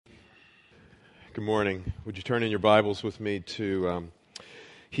Good morning. Would you turn in your Bibles with me to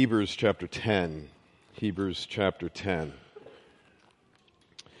Hebrews chapter 10? Hebrews chapter 10.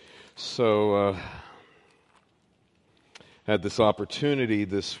 So, had this opportunity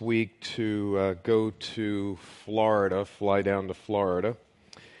this week to go to Florida, fly down to Florida.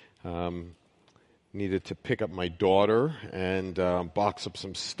 Needed to pick up my daughter and box up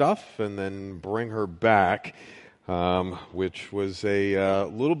some stuff and then bring her back. Which was a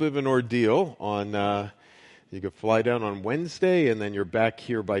little bit of an ordeal. You could fly down on Wednesday and then you're back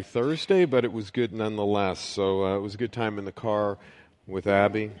here by Thursday, but it was good nonetheless. So it was a good time in the car with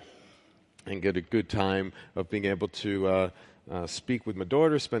Abby and get a good time of being able to speak with my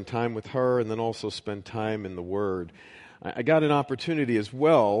daughter, spend time with her, and then also spend time in the Word. I got an opportunity as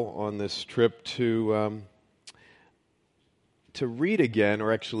well on this trip to read again,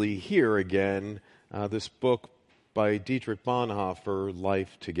 or actually hear again, this book by Dietrich Bonhoeffer,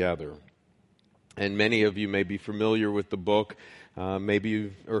 Life Together. And many of you may be familiar with the book. Maybe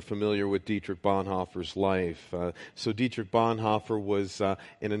you are familiar with Dietrich Bonhoeffer's life. So Dietrich Bonhoeffer was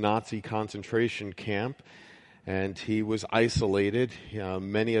in a Nazi concentration camp, and he was isolated.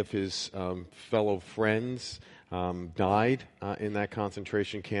 Many of his fellow friends died in that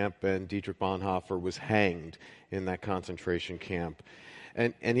concentration camp, and Dietrich Bonhoeffer was hanged in that concentration camp.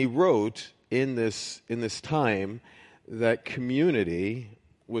 And he wrote in this time that community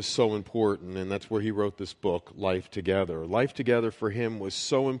was so important, and that's where he wrote this book, Life Together. Life Together for him was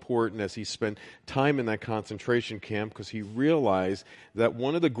so important as he spent time in that concentration camp, because he realized that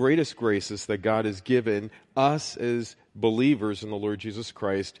one of the greatest graces that God has given us as believers in the Lord Jesus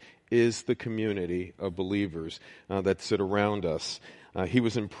Christ is the community of believers that sit around us. He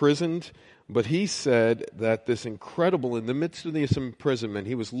was imprisoned, but he said that this incredible, in the midst of this imprisonment,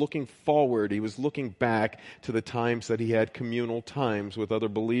 he was looking forward, he was looking back to the times that he had communal times with other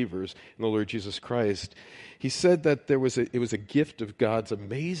believers in the Lord Jesus Christ. He said that it was a gift of God's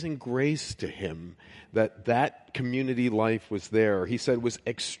amazing grace to him that community life was there. He said it was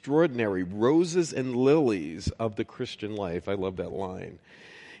extraordinary, roses and lilies of the Christian life. I love that line.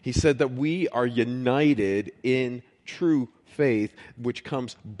 He said that we are united in true faith, which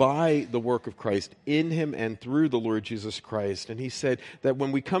comes by the work of Christ in him and through the Lord Jesus Christ. And he said that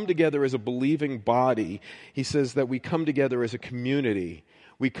when we come together as a believing body, he says that we come together as a community.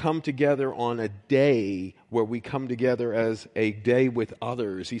 We come together on a day where we come together as a day with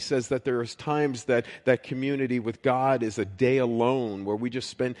others. He says that there's times that community with God is a day alone, where we just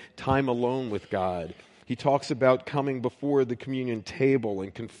spend time alone with God. He talks about coming before the communion table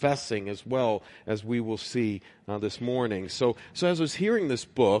and confessing, as well as we will see this morning. So as I was hearing this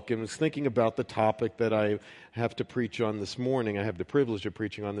book and was thinking about the topic that I have to preach on this morning, I have the privilege of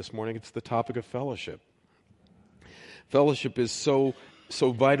preaching on this morning, it's the topic of fellowship. Fellowship is so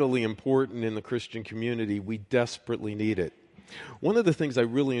vitally important in the Christian community. We desperately need it. One of the things I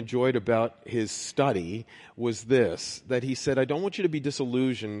really enjoyed about his study was this, that he said, I don't want you to be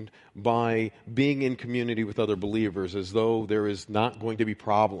disillusioned by being in community with other believers as though there is not going to be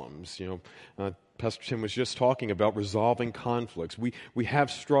problems. Pastor Tim was just talking about resolving conflicts. We have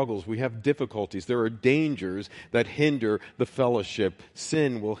struggles. We have difficulties. There are dangers that hinder the fellowship.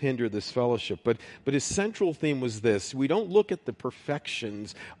 Sin will hinder this fellowship. But his central theme was this. We don't look at the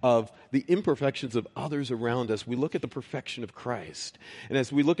imperfections of others around us. We look at the perfection of Christ. And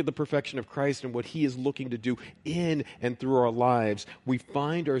as we look at the perfection of Christ and what he is looking to do in and through our lives, we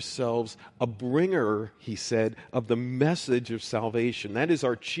find ourselves a bringer, he said, of the message of salvation. That is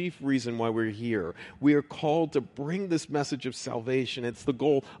our chief reason why we're here. We are called to bring this message of salvation. It's the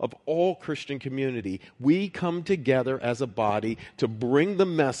goal of all Christian community. We come together as a body to bring the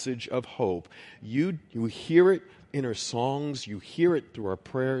message of hope. You hear it in our songs, you hear it through our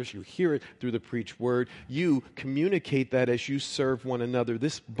prayers, you hear it through the preached word. You communicate that as you serve one another.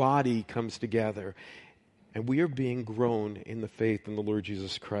 This body comes together, and we are being grown in the faith in the Lord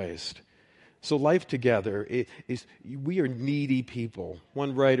Jesus Christ. So life together is we are needy people.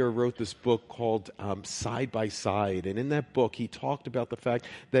 One writer wrote this book called Side by Side, and in that book he talked about the fact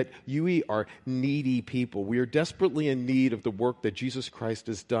that we are needy people. We are desperately in need of the work that Jesus Christ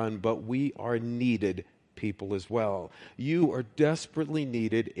has done, but we are needed people as well. You are desperately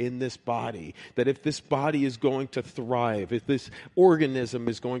needed in this body, that if this body is going to thrive, if this organism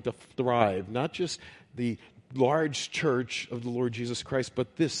is going to thrive, not just the large church of the Lord Jesus Christ,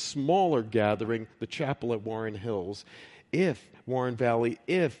 but this smaller gathering, the chapel at Warren Hills, Warren Valley,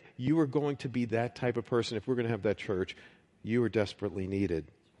 if you are going to be that type of person, if we're going to have that church, you are desperately needed.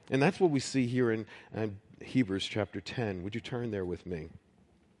 And that's what we see here in Hebrews chapter 10. Would you turn there with me?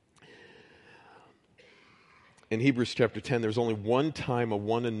 in Hebrews chapter 10, there's only one time a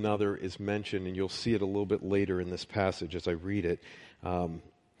one another is mentioned, and you'll see it a little bit later in this passage as I read it.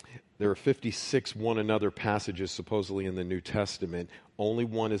 There are 56 one another passages supposedly in the New Testament. Only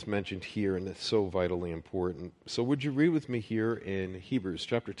one is mentioned here, and it's so vitally important. So would you read with me here in Hebrews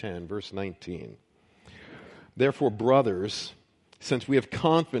chapter 10, verse 19? Therefore, brothers, since we have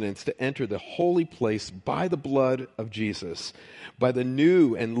confidence to enter the holy place by the blood of Jesus, by the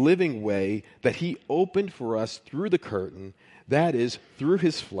new and living way that he opened for us through the curtain, that is, through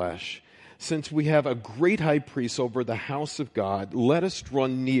his flesh, since we have a great high priest over the house of God, let us draw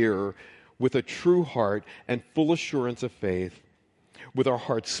near with a true heart and full assurance of faith, with our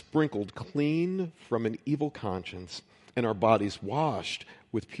hearts sprinkled clean from an evil conscience and our bodies washed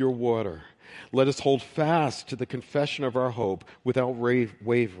with pure water. Let us hold fast to the confession of our hope without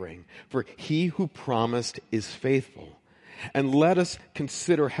wavering, for he who promised is faithful. And let us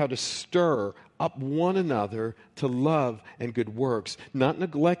consider how to stir up one another to love and good works, not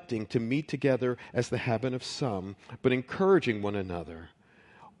neglecting to meet together as the habit of some, but encouraging one another,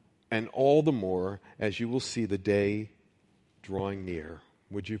 and all the more as you will see the day drawing near.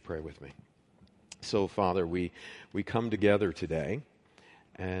 Would you pray with me? So, Father, we come together today,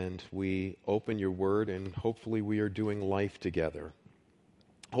 and we open your word, and hopefully we are doing life together.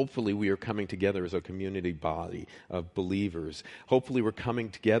 Hopefully we are coming together as a community body of believers. Hopefully we're coming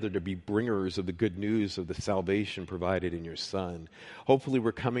together to be bringers of the good news of the salvation provided in your Son. Hopefully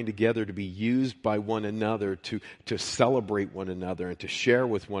we're coming together to be used by one another to celebrate one another and to share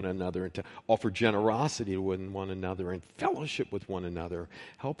with one another and to offer generosity to one another and fellowship with one another.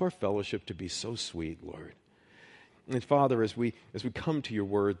 Help our fellowship to be so sweet, Lord. And Father, as we come to your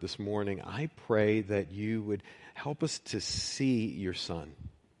word this morning, I pray that you would help us to see your Son.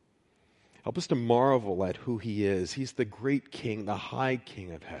 Help us to marvel at who he is. He's the great King, the high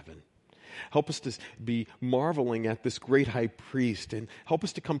King of heaven. Help us to be marveling at this great high priest, and help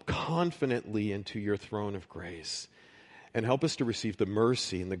us to come confidently into your throne of grace. And help us to receive the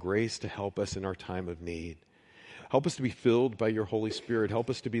mercy and the grace to help us in our time of need. Help us to be filled by your Holy Spirit. Help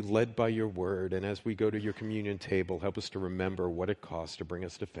us to be led by your word. And as we go to your communion table, help us to remember what it costs to bring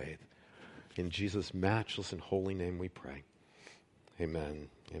us to faith. In Jesus' matchless and holy name we pray. Amen.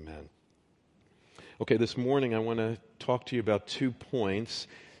 Amen. Okay, this morning I want to talk to you about 2 points.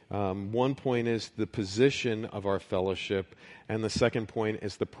 One point is the position of our fellowship, and the second point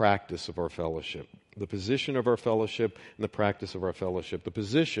is the practice of our fellowship. The position of our fellowship and the practice of our fellowship. The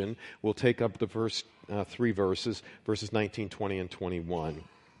position will take up the first 3 verses, verses 19, 20, and 21.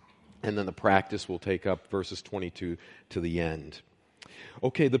 And then the practice will take up verses 22 to the end.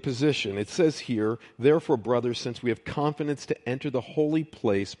 Okay, the position. It says here, therefore, brothers, since we have confidence to enter the holy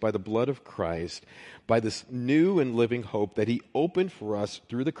place by the blood of Christ, by this new and living hope that he opened for us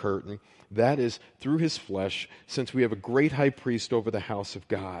through the curtain, that is, through his flesh, since we have a great high priest over the house of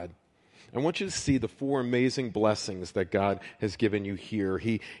God. I want you to see the 4 amazing blessings that God has given you here.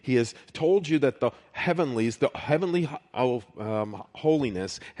 He has told you that the heavenly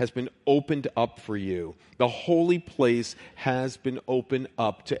holiness has been opened up for you. The holy place has been opened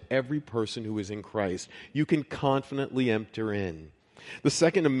up to every person who is in Christ. You can confidently enter in. The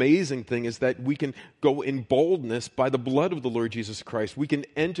second amazing thing is that we can go in boldness by the blood of the Lord Jesus Christ. We can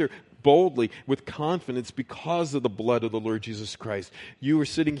enter boldly with confidence because of the blood of the Lord Jesus Christ. You are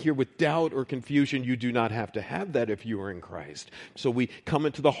sitting here with doubt or confusion. You do not have to have that if you are in Christ. So we come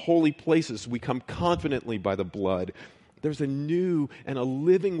into the holy places. We come confidently by the blood. There's a new and a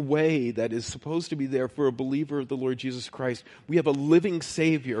living way that is supposed to be there for a believer of the Lord Jesus Christ. We have a living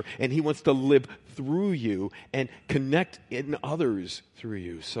Savior, and he wants to live through you and connect in others through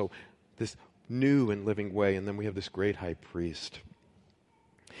you. So this new and living way, and then we have this great high priest.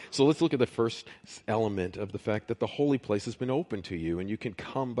 So let's look at the first element of the fact that the holy place has been open to you, and you can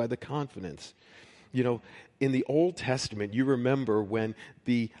come by the confidence. You know, in the Old Testament, you remember when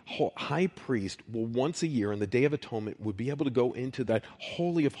the high priest will once a year on the Day of Atonement would be able to go into that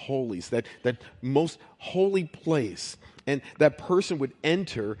Holy of Holies, that most holy place. And that person would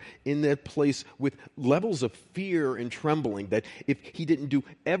enter in that place with levels of fear and trembling that if he didn't do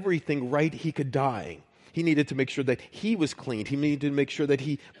everything right, he could die. He needed to make sure that he was cleaned. He needed to make sure that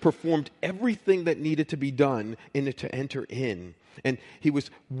he performed everything that needed to be done to enter in. And he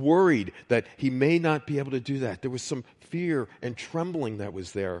was worried that he may not be able to do that. There was some fear and trembling that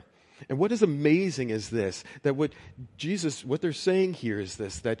was there. And what is amazing is this, that what they're saying here is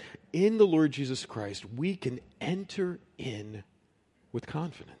this, that in the Lord Jesus Christ, we can enter in with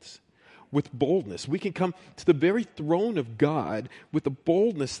confidence, with boldness. We can come to the very throne of God with the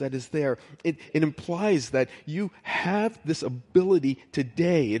boldness that is there. It implies that you have this ability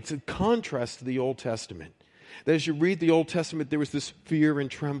today. It's a contrast to the Old Testament. That as you read the Old Testament, there was this fear and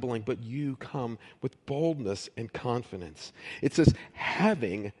trembling, but you come with boldness and confidence. It says,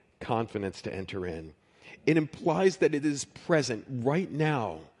 having confidence to enter in. It implies that it is present right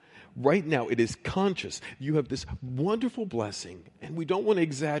now. Right now, it is conscious. You have this wonderful blessing, and we don't want to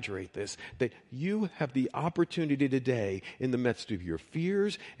exaggerate this, that you have the opportunity today, in the midst of your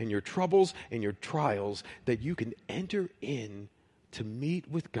fears and your troubles and your trials, that you can enter in to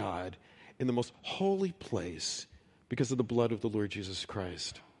meet with God in the most holy place because of the blood of the Lord Jesus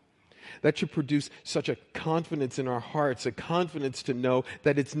Christ. That should produce such a confidence in our hearts, a confidence to know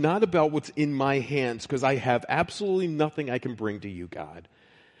that it's not about what's in my hands, because I have absolutely nothing I can bring to you, God.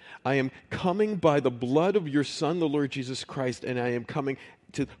 I am coming by the blood of your Son, the Lord Jesus Christ, and I am coming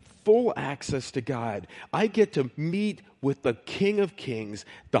to full access to God. I get to meet with the King of Kings,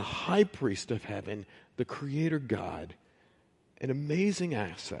 the High Priest of heaven, the Creator God. An amazing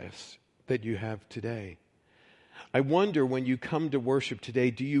access that you have today. I wonder, when you come to worship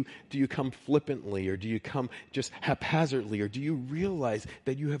today, do you come flippantly, or do you come just haphazardly, or do you realize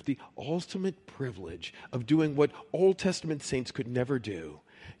that you have the ultimate privilege of doing what Old Testament saints could never do?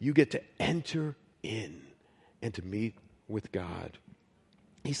 You get to enter in and to meet with God.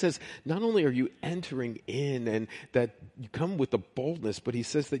 He says, not only are you entering in and that you come with a boldness, but he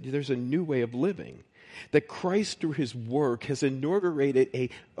says that there's a new way of living. That Christ, through his work, has inaugurated a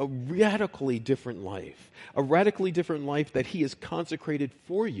radically different life. A radically different life that he has consecrated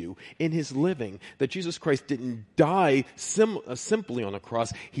for you in his living. That Jesus Christ didn't die simply on a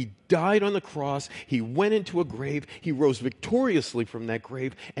cross. He died on the cross. He went into a grave. He rose victoriously from that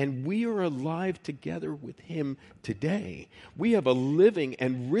grave. And we are alive together with him today. We have a living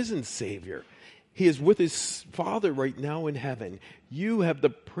and risen Savior. He is with his Father right now in heaven. You have the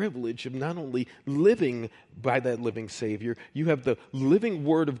privilege of not only living by that living Savior, you have the living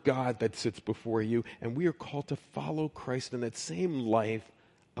Word of God that sits before you, and we are called to follow Christ in that same life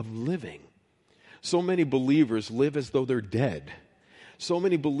of living. So many believers live as though they're dead. So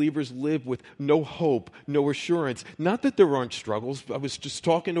many believers live with no hope, no assurance. Not that there aren't struggles. I was just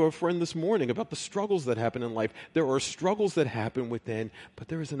talking to a friend this morning about the struggles that happen in life. There are struggles that happen within, but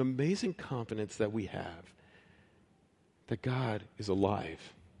there is an amazing confidence that we have that God is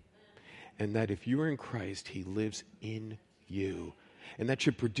alive, and that if you are in Christ, he lives in you. And that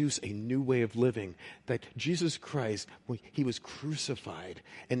should produce a new way of living. That Jesus Christ, he was crucified,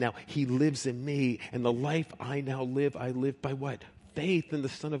 and now he lives in me. And the life I now live, I live by what? Faith in the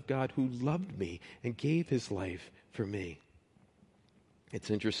Son of God who loved me and gave his life for me. It's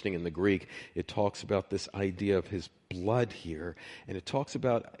interesting, in the Greek, it talks about this idea of his blood here, and it talks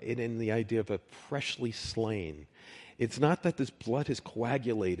about it in the idea of a freshly slain. It's not that this blood has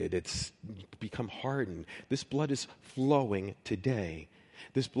coagulated, it's become hardened. This blood is flowing today.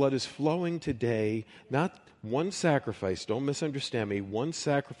 This blood is flowing today, not one sacrifice, don't misunderstand me, one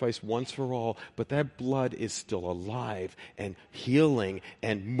sacrifice once for all, but that blood is still alive and healing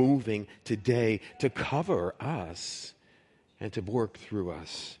and moving today to cover us and to work through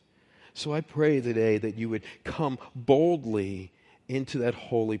us. So I pray today that you would come boldly into that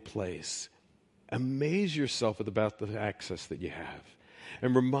holy place. Amaze yourself about the access that you have.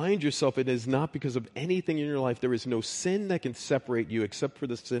 And remind yourself it is not because of anything in your life. There is no sin that can separate you except for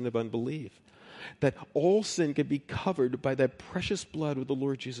the sin of unbelief. That all sin can be covered by that precious blood of the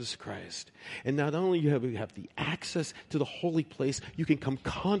Lord Jesus Christ. And not only you have the access to the holy place, you can come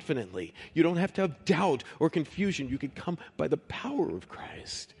confidently. You don't have to have doubt or confusion. You can come by the power of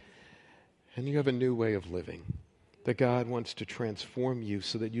Christ. And you have a new way of living. That God wants to transform you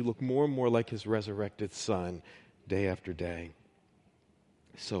so that you look more and more like his resurrected Son day after day.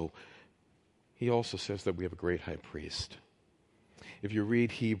 So, he also says that we have a great high priest. If you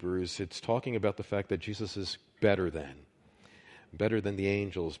read Hebrews, it's talking about the fact that Jesus is better than the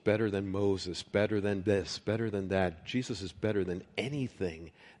angels, better than Moses, better than this, better than that. Jesus is better than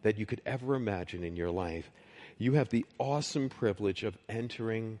anything that you could ever imagine in your life. You have the awesome privilege of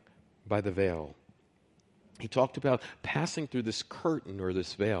entering by the veil. He talked about passing through this curtain or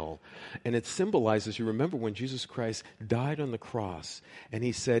this veil, and it symbolizes, you remember when Jesus Christ died on the cross, and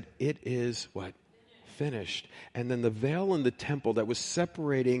he said, it is what? Finished. And then the veil in the temple that was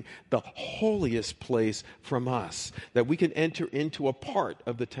separating the holiest place from us, that we can enter into a part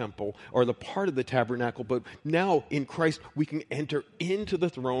of the temple or the part of the tabernacle, but now in Christ we can enter into the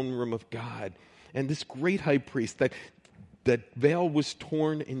throne room of God. And this great high priest, that veil was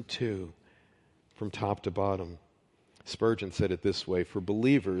torn in two from top to bottom. Spurgeon said it this way: for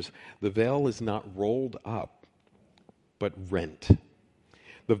believers, the veil is not rolled up, but rent.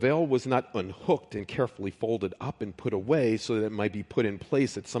 The veil was not unhooked and carefully folded up and put away so that it might be put in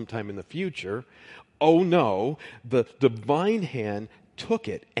place at some time in the future. Oh no, the divine hand took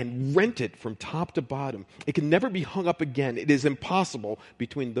it and rent it from top to bottom. It can never be hung up again. It is impossible.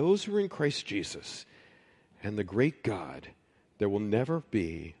 Between those who are in Christ Jesus and the great God, there will never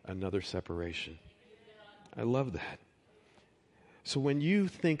be another separation. I love that. So when you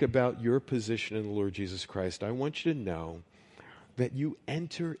think about your position in the Lord Jesus Christ, I want you to know that you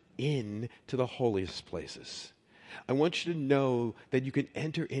enter into the holiest places. I want you to know that you can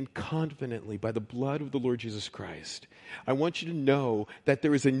enter in confidently by the blood of the Lord Jesus Christ. I want you to know that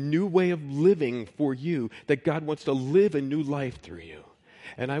there is a new way of living for you, that God wants to live a new life through you.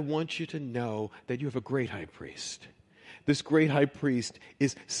 And I want you to know that you have a great high priest. This great high priest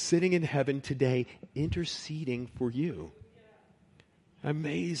is sitting in heaven today interceding for you.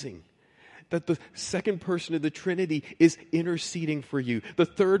 Amazing. That the second person of the Trinity is interceding for you. The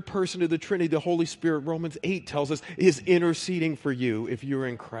third person of the Trinity, the Holy Spirit, Romans 8 tells us, is interceding for you if you're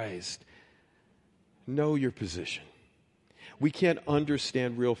in Christ. Know your position. We can't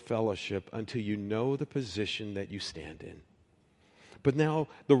understand real fellowship until you know the position that you stand in. But now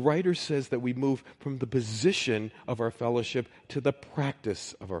the writer says that we move from the position of our fellowship to the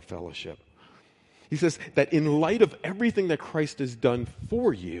practice of our fellowship. He says that in light of everything that Christ has done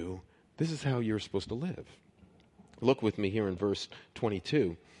for you, this is how you're supposed to live. Look with me here in verse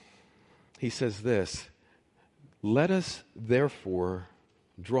 22. He says this, "Let us therefore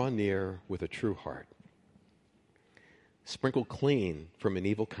draw near with a true heart, sprinkled clean from an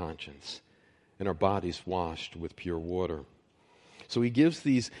evil conscience, and our bodies washed with pure water." So he gives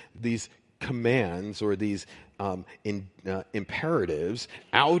these commands or these imperatives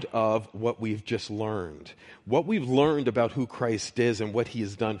out of what we've just learned. What we've learned about who Christ is and what he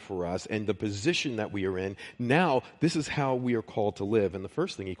has done for us and the position that we are in, now this is how we are called to live. And the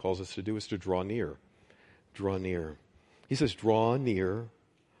first thing he calls us to do is to draw near. Draw near. He says, draw near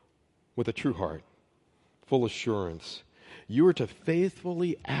with a true heart, full assurance. You are to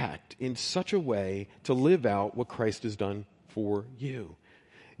faithfully act in such a way to live out what Christ has done for you.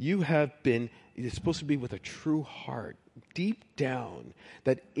 You have been, it's supposed to be with a true heart, deep down,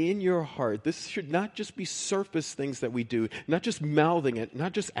 that in your heart, this should not just be surface things that we do, not just mouthing it,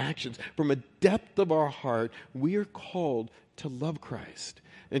 not just actions. From a depth of our heart, we are called to love Christ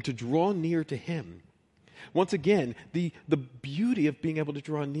and to draw near to him. Once again, the beauty of being able to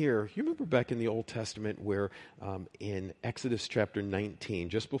draw near, you remember back in the Old Testament where in Exodus chapter 19,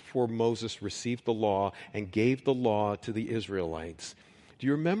 just before Moses received the law and gave the law to the Israelites, do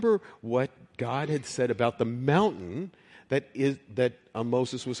you remember what God had said about the mountain that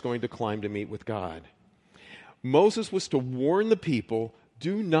Moses was going to climb to meet with God? Moses was to warn the people,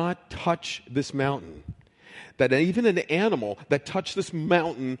 do not touch this mountain. That even an animal that touched this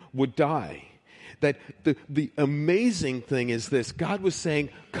mountain would die. That the amazing thing is this, God was saying,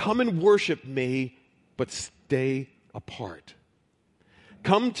 come and worship me, but stay apart.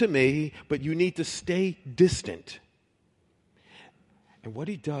 Come to me, but you need to stay distant. And what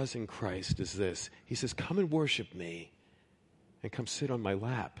he does in Christ is this. He says, come and worship me and come sit on my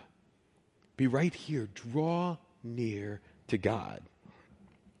lap. Be right here. Draw near to God.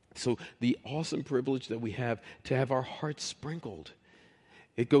 So the awesome privilege that we have to have our hearts sprinkled.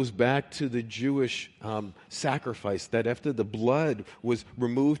 It goes back to the Jewish sacrifice that after the blood was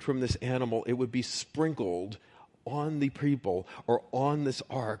removed from this animal, it would be sprinkled on the people or on this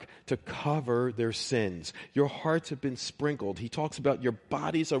ark to cover their sins. Your hearts have been sprinkled. He talks about your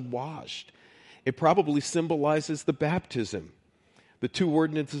bodies are washed. It probably symbolizes the baptism. The two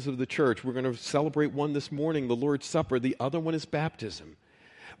ordinances of the church. We're going to celebrate one this morning, the Lord's Supper. The other one is baptism.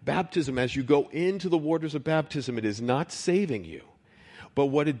 Baptism, as you go into the waters of baptism, it is not saving you. But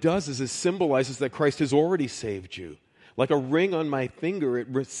what it does is it symbolizes that Christ has already saved you. Like a ring on my finger,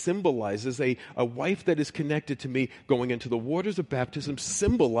 it symbolizes a wife that is connected to me going into the waters of baptism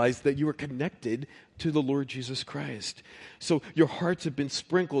symbolize that you are connected to the Lord Jesus Christ. So your hearts have been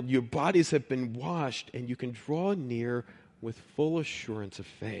sprinkled, your bodies have been washed, and you can draw near with full assurance of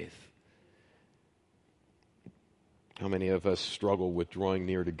faith. How many of us struggle with drawing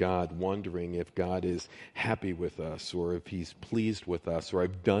near to God, wondering if God is happy with us or if he's pleased with us or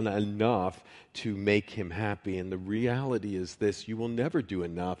I've done enough to make him happy? And the reality is this, you will never do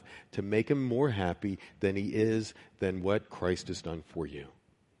enough to make him more happy than he is, than what Christ has done for you.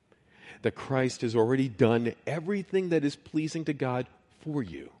 That Christ has already done everything that is pleasing to God for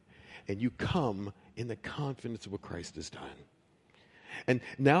you. And you come in the confidence of what Christ has done. And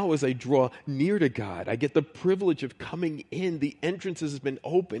now as I draw near to God, I get the privilege of coming in. The entrance has been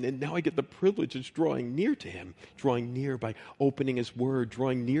open, and now I get the privilege of drawing near to him. Drawing near by opening his word,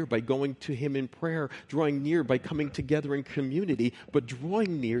 drawing near by going to him in prayer, drawing near by coming together in community, but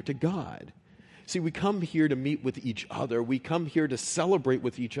drawing near to God. See, we come here to meet with each other. We come here to celebrate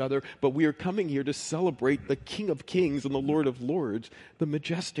with each other, but we are coming here to celebrate the King of Kings and the Lord of Lords, the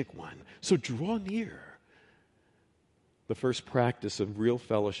majestic one. So draw near. The first practice of real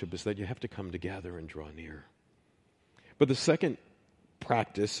fellowship is that you have to come together and draw near. But the second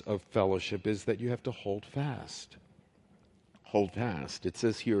practice of fellowship is that you have to hold fast. Hold fast. It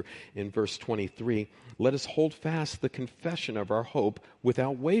says here in verse 23, let us hold fast the confession of our hope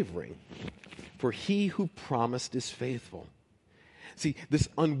without wavering, for he who promised is faithful. See, this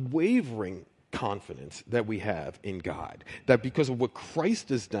unwavering confidence that we have in God, that because of what Christ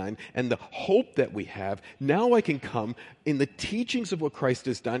has done and the hope that we have, now I can come in the teachings of what Christ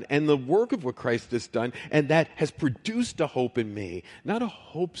has done and the work of what Christ has done, and that has produced a hope in me. Not a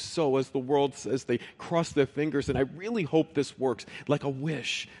hope so, as the world says, they cross their fingers and I really hope this works, like a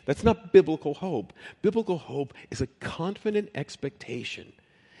wish. That's not biblical hope. Biblical hope is a confident expectation.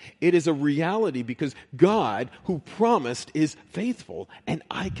 It is a reality because God, who promised, is faithful, and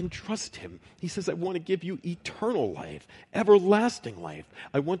I can trust him. He says, I want to give you eternal life, everlasting life.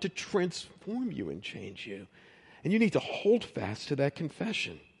 I want to transform you and change you. And you need to hold fast to that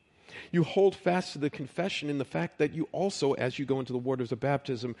confession. You hold fast to the confession in the fact that you also, as you go into the waters of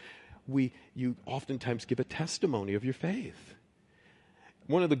baptism, you oftentimes give a testimony of your faith.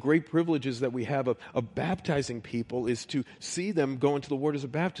 One of the great privileges that we have of baptizing people is to see them go into the waters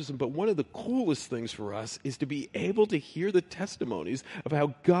of baptism. But one of the coolest things for us is to be able to hear the testimonies of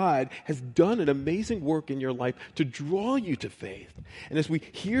how God has done an amazing work in your life to draw you to faith. And as we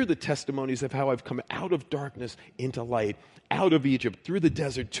hear the testimonies of how I've come out of darkness into light, out of Egypt, through the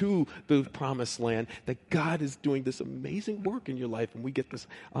desert, to the promised land, that God is doing this amazing work in your life. And we get this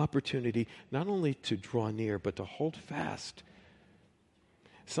opportunity not only to draw near, but to hold fast.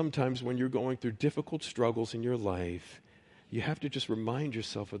 Sometimes when you're going through difficult struggles in your life, you have to just remind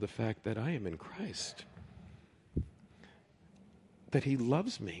yourself of the fact that I am in Christ, that he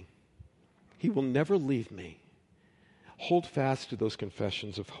loves me. He will never leave me. Hold fast to those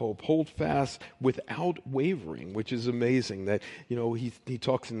confessions of hope. Hold fast without wavering, which is amazing. That, he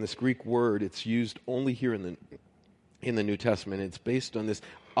talks in this Greek word, it's used only here in the New Testament. It's based on this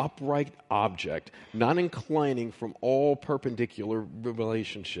upright object, not inclining from all perpendicular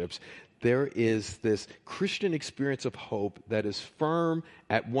relationships. There is this Christian experience of hope that is firm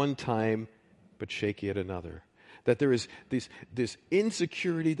at one time, but shaky at another. That there is this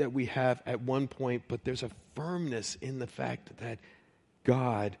insecurity that we have at one point, but there's a firmness in the fact that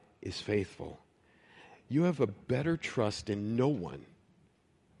God is faithful. You have a better trust in no one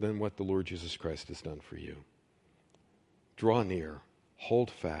than what the Lord Jesus Christ has done for you. Draw near,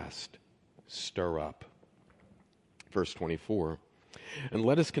 hold fast, stir up. Verse 24, and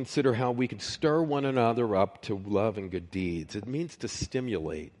let us consider how we can stir one another up to love and good deeds. It means to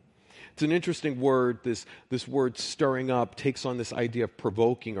stimulate. It's an interesting word. This word stirring up takes on this idea of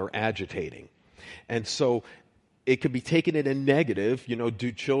provoking or agitating. And so it could be taken in a negative,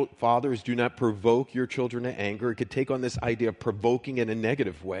 fathers, do not provoke your children to anger. It could take on this idea of provoking in a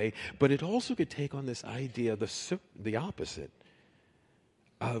negative way, but it also could take on this idea, the opposite,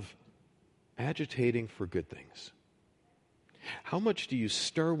 of agitating for good things. How much do you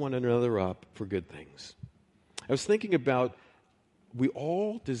stir one another up for good things? I was thinking about, we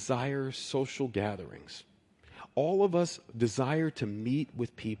all desire social gatherings. All of us desire to meet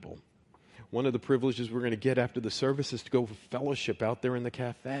with people. One of the privileges we're going to get after the service is to go for fellowship out there in the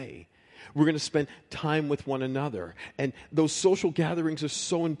cafe. We're going to spend time with one another. And those social gatherings are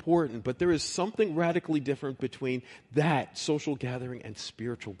so important, but there is something radically different between that social gathering and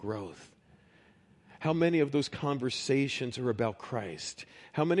spiritual growth. How many of those conversations are about Christ?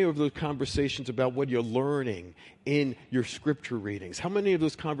 How many of those conversations about what you're learning in your scripture readings? How many of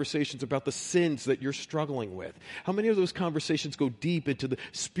those conversations about the sins that you're struggling with? How many of those conversations go deep into the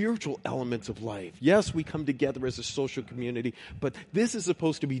spiritual elements of life? Yes, we come together as a social community, but this is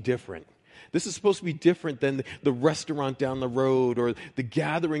supposed to be different. This is supposed to be different than the restaurant down the road or the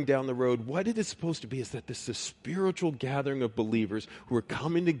gathering down the road. What it is supposed to be is that this is a spiritual gathering of believers who are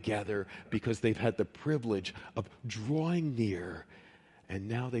coming together because they've had the privilege of drawing near, and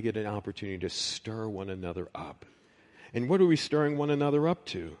now they get an opportunity to stir one another up. And what are we stirring one another up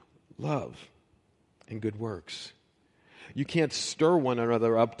to? Love and good works. You can't stir one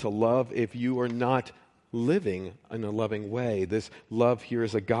another up to love if you are not living in a loving way. This love here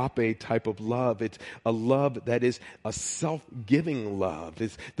is agape type of love. It's a love that is a self-giving love.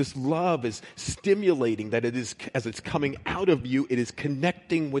 This love is stimulating, that it is, as it's coming out of you, it is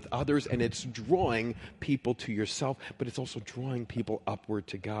connecting with others and it's drawing people to yourself, but it's also drawing people upward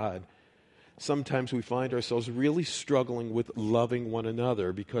to God. Sometimes we find ourselves really struggling with loving one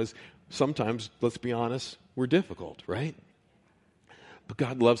another because sometimes, let's be honest, we're difficult, right? But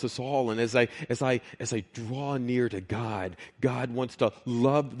God loves us all, and as I draw near to God, God wants to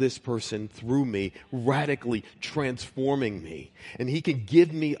love this person through me, radically transforming me. And He can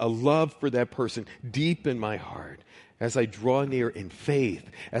give me a love for that person deep in my heart. As I draw near in faith,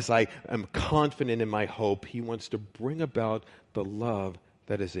 as I am confident in my hope, He wants to bring about the love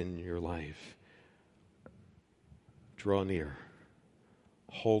that is in your life. Draw near,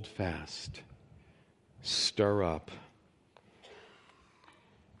 hold fast, stir up.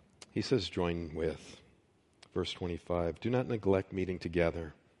 He says, join with. Verse 25, do not neglect meeting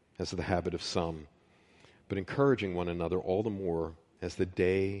together, as is the habit of some, but encouraging one another all the more as the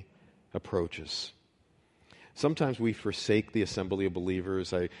day approaches. Sometimes we forsake the assembly of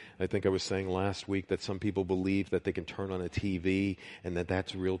believers. I think I was saying last week that some people believe that they can turn on a TV and that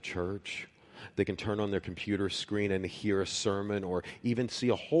that's real church. They can turn on their computer screen and hear a sermon or even see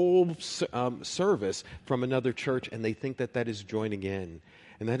a whole service from another church, and they think that that is joining in.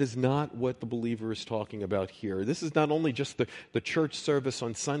 And that is not what the believer is talking about here. This is not only just the church service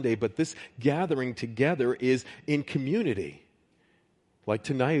on Sunday, but this gathering together is in community. Like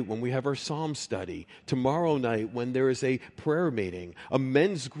tonight when we have our psalm study, tomorrow night when there is a prayer meeting, a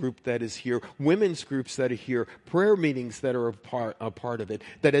men's group that is here, women's groups that are here, prayer meetings that are a part of it,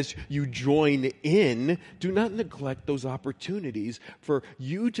 that as you join in, do not neglect those opportunities for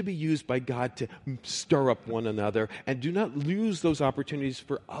you to be used by God to stir up one another, and do not lose those opportunities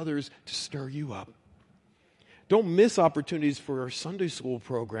for others to stir you up. Don't miss opportunities for our Sunday school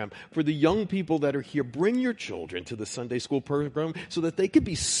program. For the young people that are here, bring your children to the Sunday school program so that they could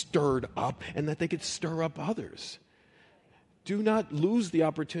be stirred up and that they could stir up others. Do not lose the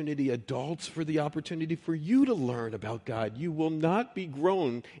opportunity, adults, for the opportunity for you to learn about God. You will not be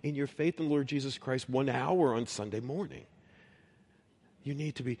grown in your faith in Lord Jesus Christ 1 hour on Sunday morning. You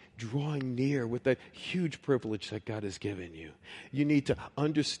need to be drawing near with that huge privilege that God has given you. You need to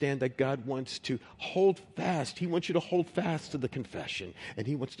understand that God wants to hold fast. He wants you to hold fast to the confession, and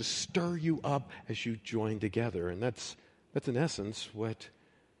He wants to stir you up as you join together. And that's in essence what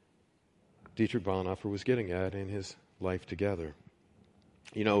Dietrich Bonhoeffer was getting at in his life together.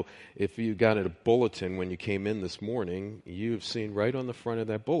 You know, if you got a bulletin when you came in this morning, you've seen right on the front of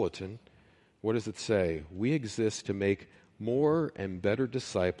that bulletin, what does it say? We exist to make more and better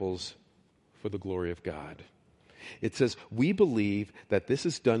disciples for the glory of God. It says, we believe that this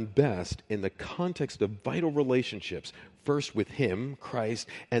is done best in the context of vital relationships, first with Him, Christ,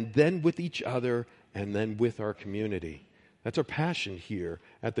 and then with each other, and then with our community. That's our passion here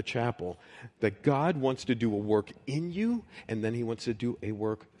at the chapel, that God wants to do a work in you, and then He wants to do a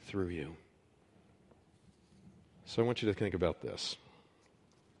work through you. So I want you to think about this.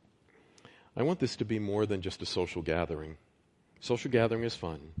 I want this to be more than just a social gathering. Social gathering is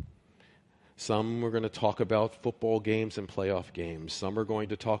fun. Some are going to talk about football games and playoff games. Some are going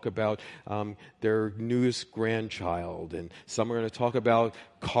to talk about their newest grandchild. And some are going to talk about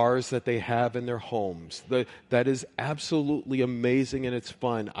cars that they have in their homes. That is absolutely amazing and it's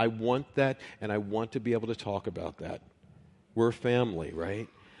fun. I want that, and I want to be able to talk about that. We're a family, right?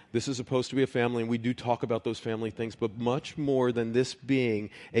 This is supposed to be a family, and we do talk about those family things, but much more than this being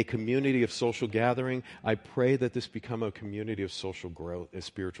a community of social gathering, I pray that this become a community of social growth,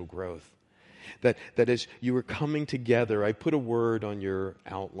 spiritual growth. That as you are coming together, I put a word on your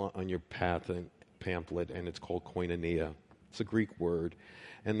outline, on your pamphlet, and it's called koinonia. It's a Greek word,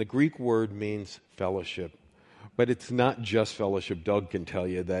 and the Greek word means fellowship. But it's not just fellowship. Doug can tell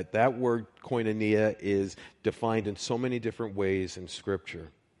you that word koinonia is defined in so many different ways in Scripture.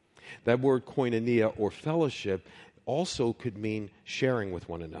 That word koinonia, or fellowship, also could mean sharing with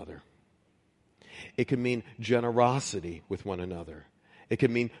one another. It could mean generosity with one another. It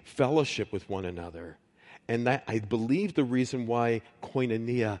could mean fellowship with one another. And that, I believe, the reason why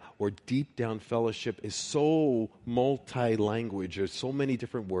koinonia, or deep down fellowship, is so multi-language, there's so many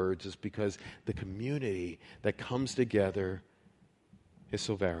different words, is because the community that comes together is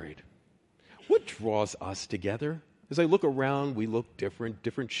so varied. What draws us together? As I look around, we look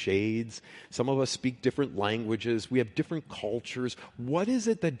different shades. Some of us speak different languages. We have different cultures. What is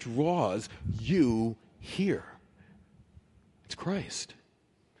it that draws you here? It's Christ.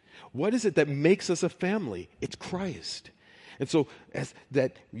 What is it that makes us a family? It's Christ. And so as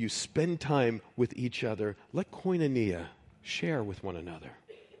that you spend time with each other, let Koinonia share with one another.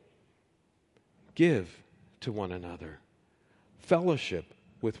 Give to one another. Fellowship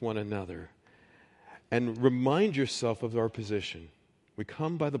with one another. And remind yourself of our position. We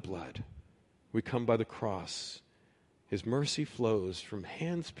come by the blood. We come by the cross. His mercy flows from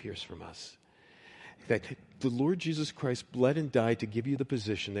hands pierced from us. That the Lord Jesus Christ bled and died to give you the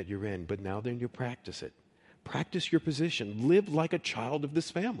position that you're in, but now then you practice it. Practice your position. Live like a child of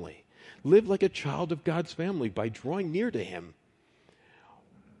this family. Live like a child of God's family by drawing near to Him.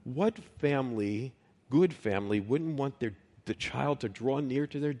 What family, good family, wouldn't want the child to draw near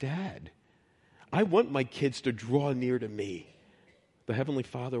to their dad? I want my kids to draw near to me. The Heavenly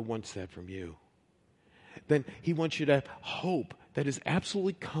Father wants that from you. Then He wants you to have hope that is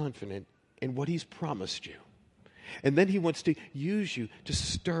absolutely confident in what He's promised you. And then He wants to use you to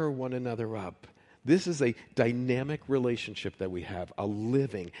stir one another up. This is a dynamic relationship that we have, a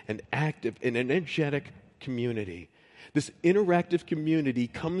living, an active, and an energetic community. This interactive community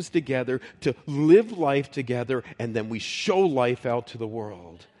comes together to live life together, and then we show life out to the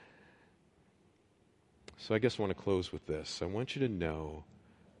world. So I guess I want to close with this. I want you to know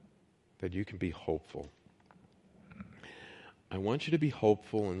that you can be hopeful. I want you to be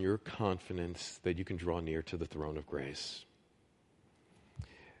hopeful in your confidence that you can draw near to the throne of grace.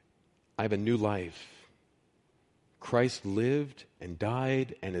 I have a new life. Christ lived and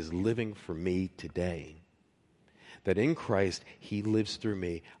died and is living for me today. That in Christ, He lives through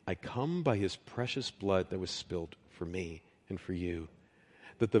me. I come by His precious blood that was spilled for me and for you.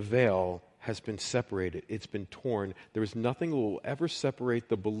 That the veil has been separated. It's been torn. There is nothing that will ever separate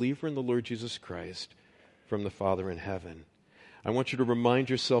the believer in the Lord Jesus Christ from the Father in heaven. I want you to remind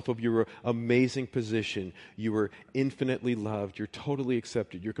yourself of your amazing position. You are infinitely loved. You're totally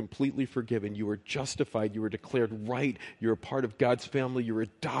accepted. You're completely forgiven. You are justified. You are declared right. You're a part of God's family. You're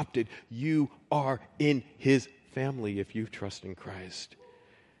adopted. You are in His family if you trust in Christ.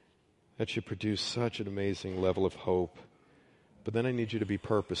 That should produce such an amazing level of hope. But then I need you to be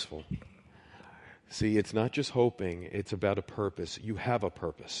purposeful. See, it's not just hoping. It's about a purpose. You have a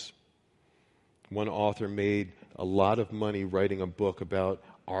purpose. One author made a lot of money writing a book about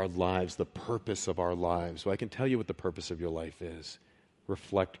our lives, the purpose of our lives. Well, I can tell you what the purpose of your life is.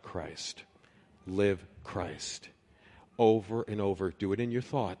 Reflect Christ. Live Christ. Over and over. Do it in your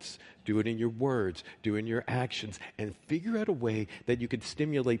thoughts. Do it in your words. Do it in your actions. And figure out a way that you can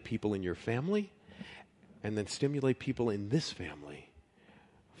stimulate people in your family and then stimulate people in this family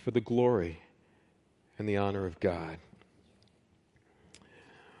for the glory and the honor of God.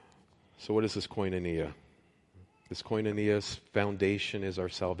 So what is this koinonia? This koinonia's foundation is our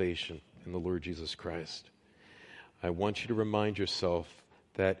salvation in the Lord Jesus Christ. I want you to remind yourself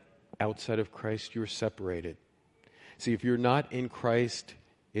that outside of Christ you are separated. See, if you're not in Christ,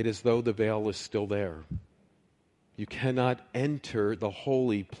 it is though the veil is still there. You cannot enter the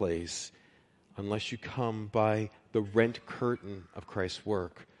holy place unless you come by the rent curtain of Christ's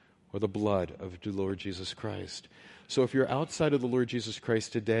work or the blood of the Lord Jesus Christ. So if you're outside of the Lord Jesus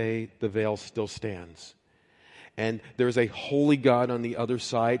Christ today, the veil still stands. And there's a holy God on the other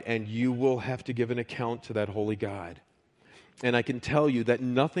side, and you will have to give an account to that holy God. And I can tell you that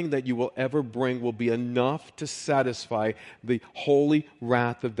nothing that you will ever bring will be enough to satisfy the holy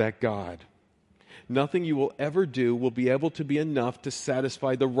wrath of that God. Nothing you will ever do will be able to be enough to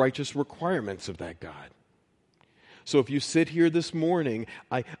satisfy the righteous requirements of that God. So if you sit here this morning,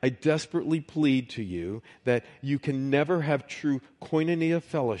 I desperately plead to you that you can never have true koinonia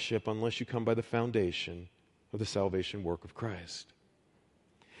fellowship unless you come by the foundation of the salvation work of Christ.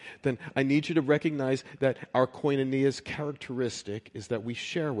 Then I need you to recognize that our koinonia's characteristic is that we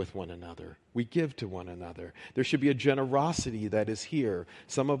share with one another. We give to one another. There should be a generosity that is here.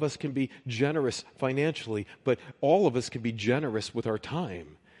 Some of us can be generous financially, but all of us can be generous with our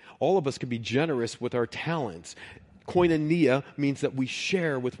time. All of us can be generous with our talents. Koinonia means that we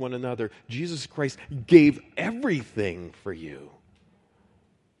share with one another. Jesus Christ gave everything for you.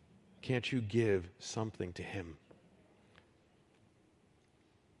 Can't you give something to Him?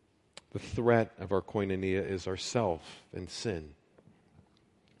 The threat of our koinonia is ourself and sin.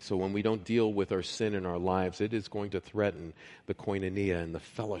 So when we don't deal with our sin in our lives, it is going to threaten the koinonia and the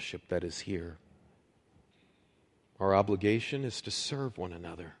fellowship that is here. Our obligation is to serve one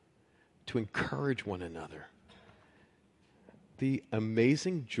another, to encourage one another. The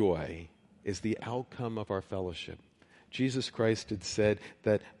amazing joy is the outcome of our fellowship. Jesus Christ had said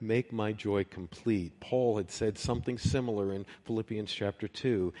that make my joy complete. Paul had said something similar in Philippians chapter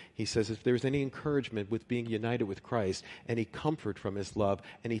 2. He says, if there's any encouragement with being united with Christ, any comfort from his love,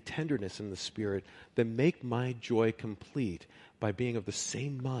 any tenderness in the Spirit, then make my joy complete by being of the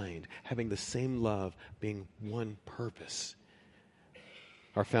same mind, having the same love, being one purpose.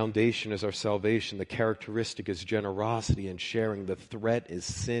 Our foundation is our salvation. The characteristic is generosity and sharing. The threat is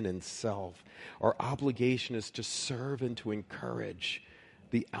sin and self. Our obligation is to serve and to encourage.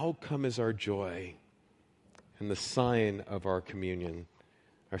 The outcome is our joy. And the sign of our communion,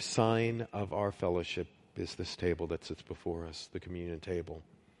 our sign of our fellowship is this table that sits before us, the communion table.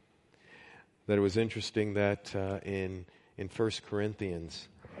 That it was interesting that in 1 Corinthians,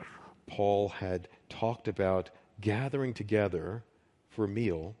 Paul had talked about gathering together for a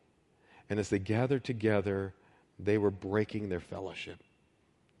meal, and as they gathered together, they were breaking their fellowship.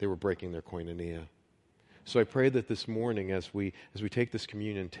 They were breaking their koinonia. So I pray that this morning, as we take this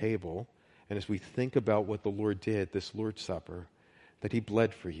communion table, and as we think about what the Lord did, this Lord's Supper, that he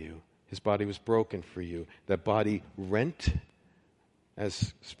bled for you. His body was broken for you. That body rent,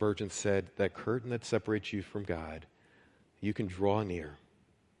 as Spurgeon said, that curtain that separates you from God. You can draw near.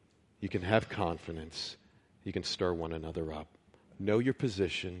 You can have confidence. You can stir one another up. Know your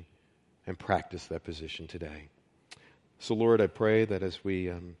position and practice that position today. So, Lord, I pray that as we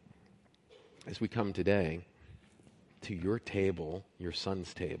come today to your table, your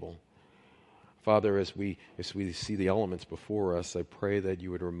Son's table, Father, as we see the elements before us, I pray that you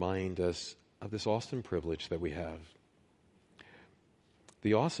would remind us of this awesome privilege that we have.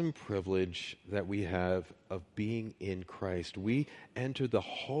 The awesome privilege that we have of being in Christ. We enter the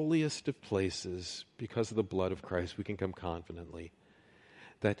holiest of places because of the blood of Christ. We can come confidently.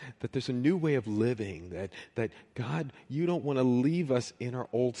 That there's a new way of living. That God, you don't want to leave us in our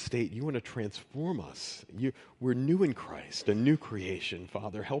old state. You want to transform us. We're new in Christ, a new creation,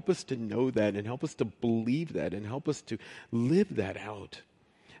 Father. Help us to know that and help us to believe that and help us to live that out.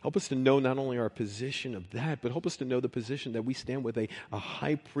 Help us to know not only our position of that, but help us to know the position that we stand with a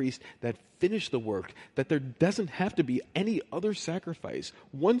high priest that finished the work, that there doesn't have to be any other sacrifice.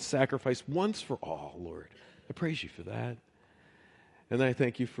 One sacrifice once for all, Lord. I praise you for that. And I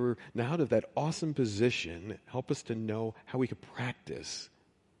thank you for now out of that awesome position, help us to know how we could practice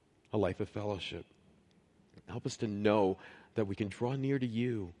a life of fellowship. Help us to know that we can draw near to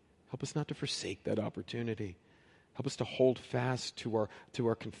you. Help us not to forsake that opportunity. Help us to hold fast to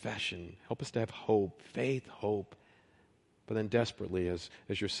our confession. Help us to have hope, faith, hope. But then desperately, as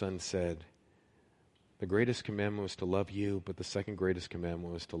your Son said, the greatest commandment was to love you, but the second greatest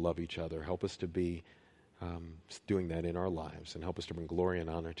commandment was to love each other. Help us to be doing that in our lives, and help us to bring glory and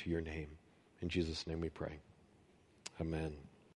honor to your name. In Jesus' name we pray. Amen.